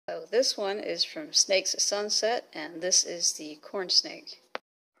this one is from Snakes at Sunset, and this is the corn snake.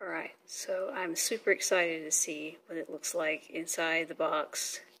 Alright, so I'm super excited to see what it looks like inside the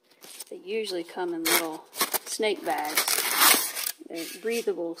box. They usually come in little snake bags. They're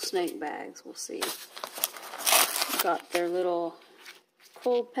breathable snake bags, we'll see. Got their little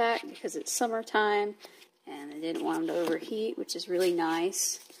cold pack because it's summertime, and I didn't want them to overheat, which is really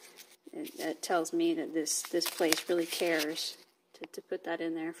nice. That tells me that this place really cares to put that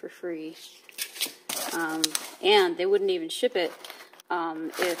in there for free. And they wouldn't even ship it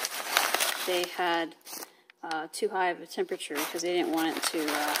if they had too high of a temperature, because they didn't want it to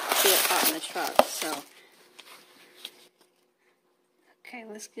get hot in the truck. So, okay,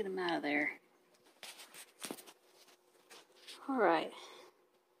 let's get them out of there. Alright.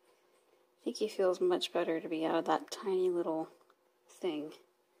 I think he feels much better to be out of that tiny little thing.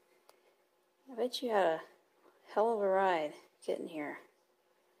 I bet you had a hell of a ride getting here.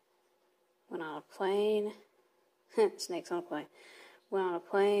 Went on a plane. Snakes on a plane. Went on a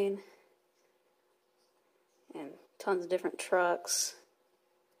plane. And tons of different trucks.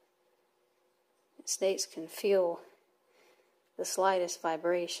 Snakes can feel the slightest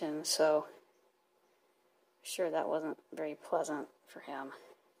vibration, so I'm sure that wasn't very pleasant for him.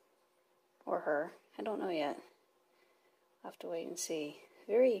 Or her. I don't know yet. I'll have to wait and see.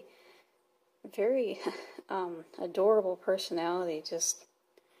 Very adorable personality. Just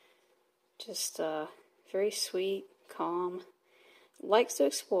very sweet, calm. Likes to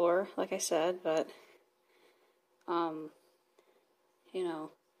explore, like I said, but you know,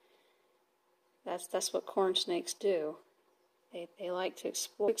 that's what corn snakes do. They like to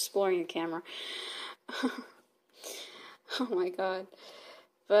explore. Exploring the camera. Oh my God.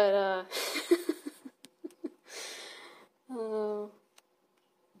 But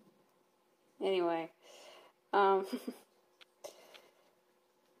anyway, I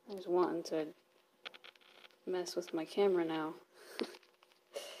was wanting to mess with my camera now.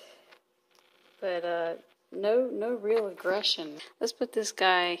 But no real aggression. Let's put this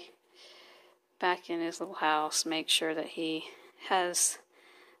guy back in his little house, make sure that he has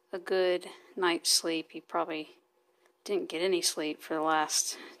a good night's sleep. He probably didn't get any sleep for the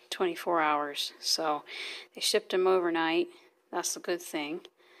last 24 hours. So they shipped him overnight. That's a good thing.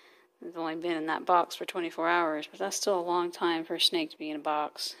 He's only been in that box for 24 hours, but that's still a long time for a snake to be in a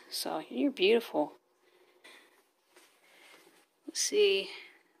box. So you're beautiful. Let's see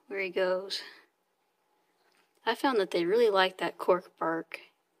where he goes. I found that they really like that cork bark.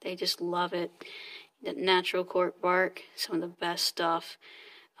 They just love it. That natural cork bark, some of the best stuff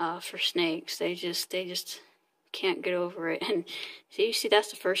for snakes. They just can't get over it. And so you see,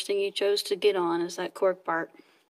 that's the first thing you chose to get on, is that cork bark.